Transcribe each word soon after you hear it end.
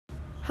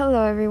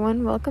Hello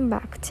everyone, welcome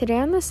back. Today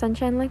on the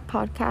Sunshine Life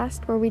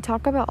podcast, where we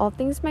talk about all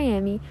things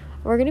Miami,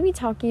 we're going to be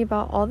talking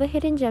about all the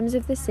hidden gems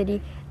of the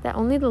city that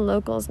only the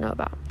locals know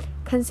about.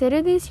 Consider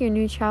this your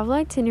new travel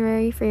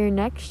itinerary for your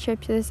next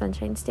trip to the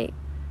Sunshine State.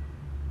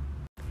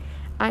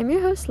 I'm your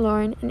host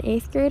Lauren, an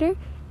 8th grader,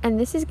 and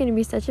this is going to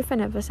be such a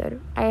fun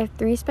episode. I have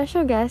 3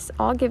 special guests,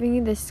 all giving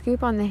you the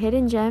scoop on the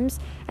hidden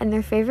gems and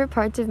their favorite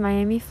parts of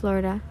Miami,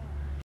 Florida.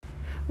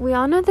 We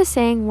all know the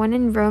saying, when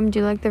in Rome,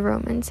 do like the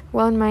Romans.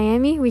 Well, in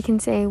Miami, we can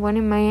say, when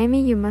in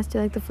Miami, you must do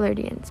like the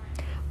Floridians.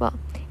 Well,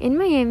 in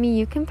Miami,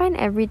 you can find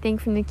everything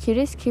from the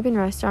cutest Cuban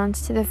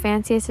restaurants to the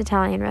fanciest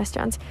Italian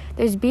restaurants.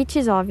 There's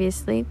beaches,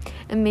 obviously,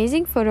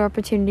 amazing photo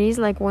opportunities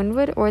like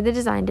Wynwood or the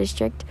Design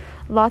District,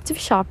 lots of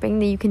shopping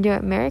that you can do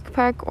at Merrick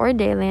Park or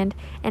Dayland,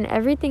 and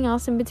everything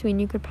else in between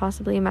you could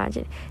possibly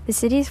imagine. The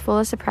city is full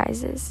of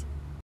surprises.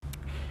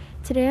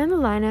 Today on the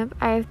lineup,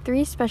 I have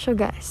 3 special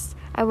guests.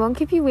 I won't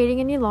keep you waiting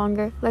any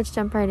longer. Let's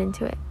jump right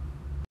into it.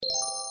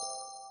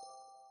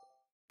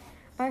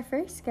 Our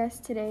first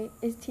guest today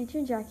is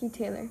teacher Jackie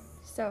Taylor.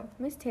 So,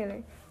 Miss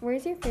Taylor,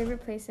 where's your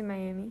favorite place in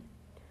Miami?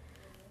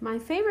 My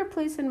favorite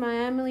place in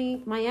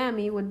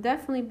Miami would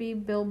definitely be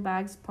Bill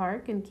Baggs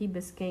Park in Key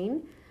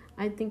Biscayne.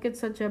 I think it's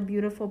such a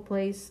beautiful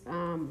place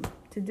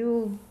to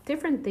do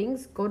different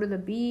things. Go to the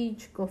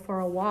beach, go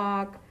for a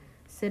walk,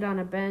 sit on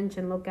a bench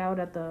and look out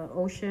at the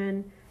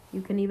ocean.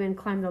 You can even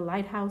climb the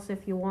lighthouse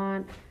if you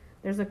want.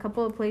 There's a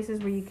couple of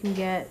places where you can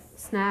get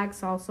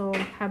snacks, also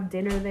have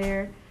dinner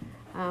there.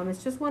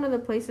 It's just one of the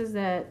places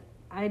that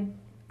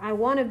I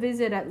want to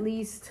visit at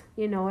least,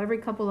 every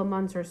couple of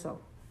months or so.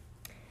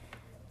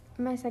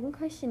 My second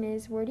question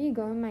is, where do you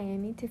go in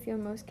Miami to feel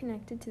most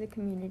connected to the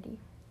community?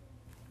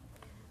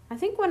 I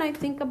think when I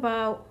think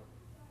about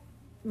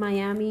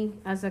Miami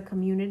as a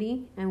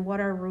community and what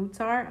our roots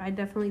are, I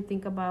definitely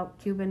think about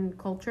Cuban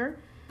culture.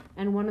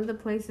 And one of the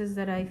places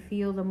that I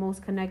feel the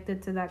most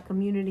connected to that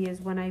community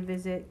is when I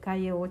visit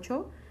Calle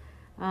Ocho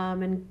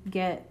and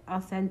get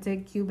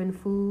authentic Cuban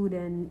food,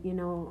 and,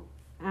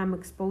 I'm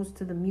exposed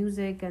to the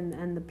music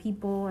and the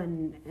people,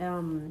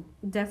 and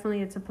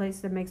definitely it's a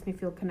place that makes me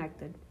feel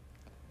connected.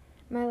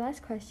 My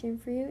last question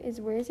for you is,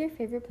 where is your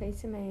favorite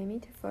place in Miami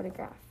to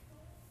photograph?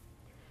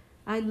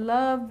 I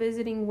love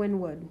visiting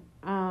Wynwood.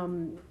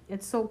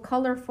 It's so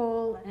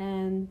colorful,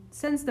 and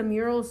since the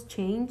murals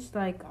change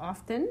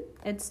often,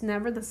 it's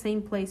never the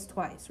same place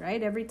twice,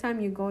 right? Every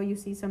time you go, you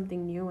see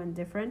something new and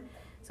different.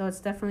 So it's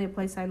definitely a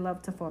place I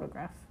love to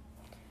photograph.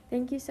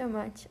 Thank you so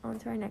much. On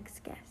to our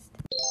next guest.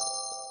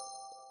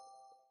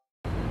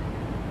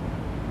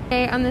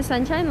 Today on the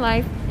Sunshine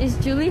Life is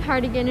Julie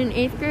Hardigan, an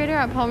 8th grader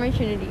at Palmer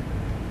Trinity.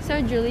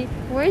 So Julie,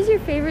 where is your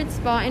favorite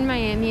spot in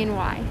Miami and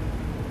why?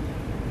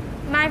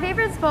 My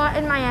favorite spot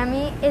in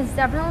Miami is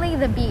definitely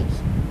the beach.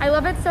 I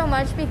love it so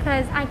much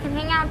because I can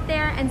hang out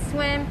there and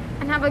swim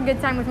and have a good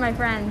time with my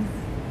friends.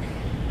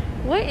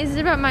 What is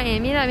it about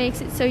Miami that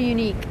makes it so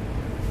unique?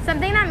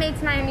 Something that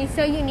makes Miami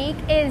so unique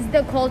is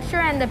the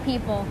culture and the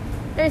people.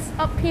 There's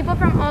people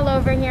from all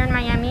over here in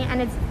Miami,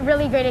 and it's a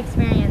really great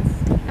experience.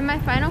 And my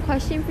final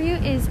question for you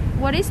is,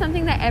 what is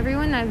something that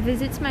everyone that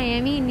visits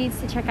Miami needs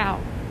to check out?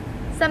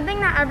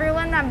 Something that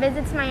everyone that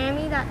visits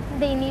Miami that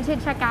they need to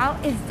check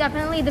out is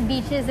definitely the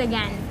beaches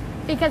again,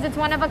 because it's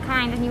one of a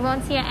kind and you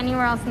won't see it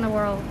anywhere else in the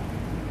world.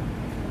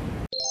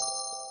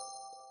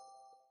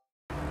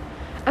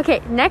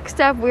 Okay,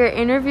 next up we're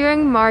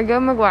interviewing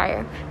Margot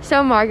McGuire.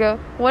 So Margot,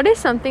 what is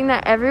something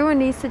that everyone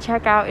needs to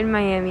check out in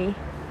Miami?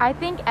 I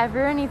think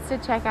everyone needs to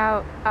check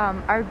out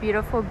our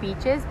beautiful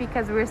beaches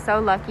because we're so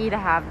lucky to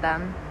have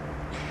them.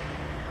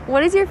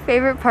 What is your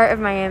favorite part of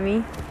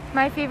Miami?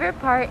 My favorite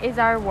part is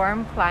our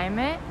warm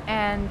climate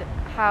and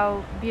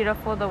how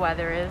beautiful the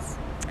weather is.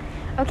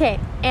 Okay,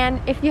 and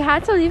if you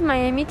had to leave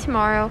Miami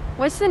tomorrow,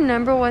 what's the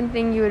number one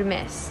thing you would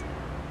miss?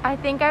 I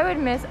think I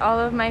would miss all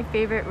of my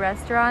favorite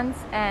restaurants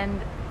and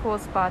cool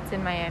spots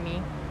in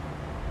Miami.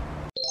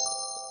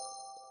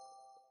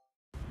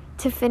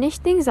 To finish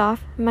things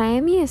off,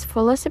 Miami is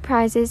full of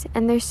surprises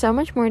and there's so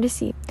much more to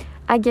see.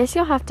 I guess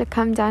you'll have to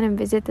come down and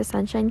visit the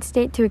Sunshine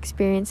State to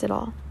experience it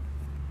all.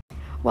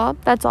 Well,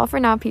 that's all for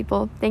now,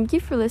 people. Thank you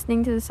for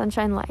listening to the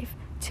Sunshine Life.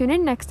 Tune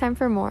in next time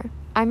for more.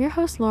 I'm your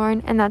host,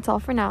 Lauren, and that's all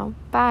for now.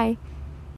 Bye.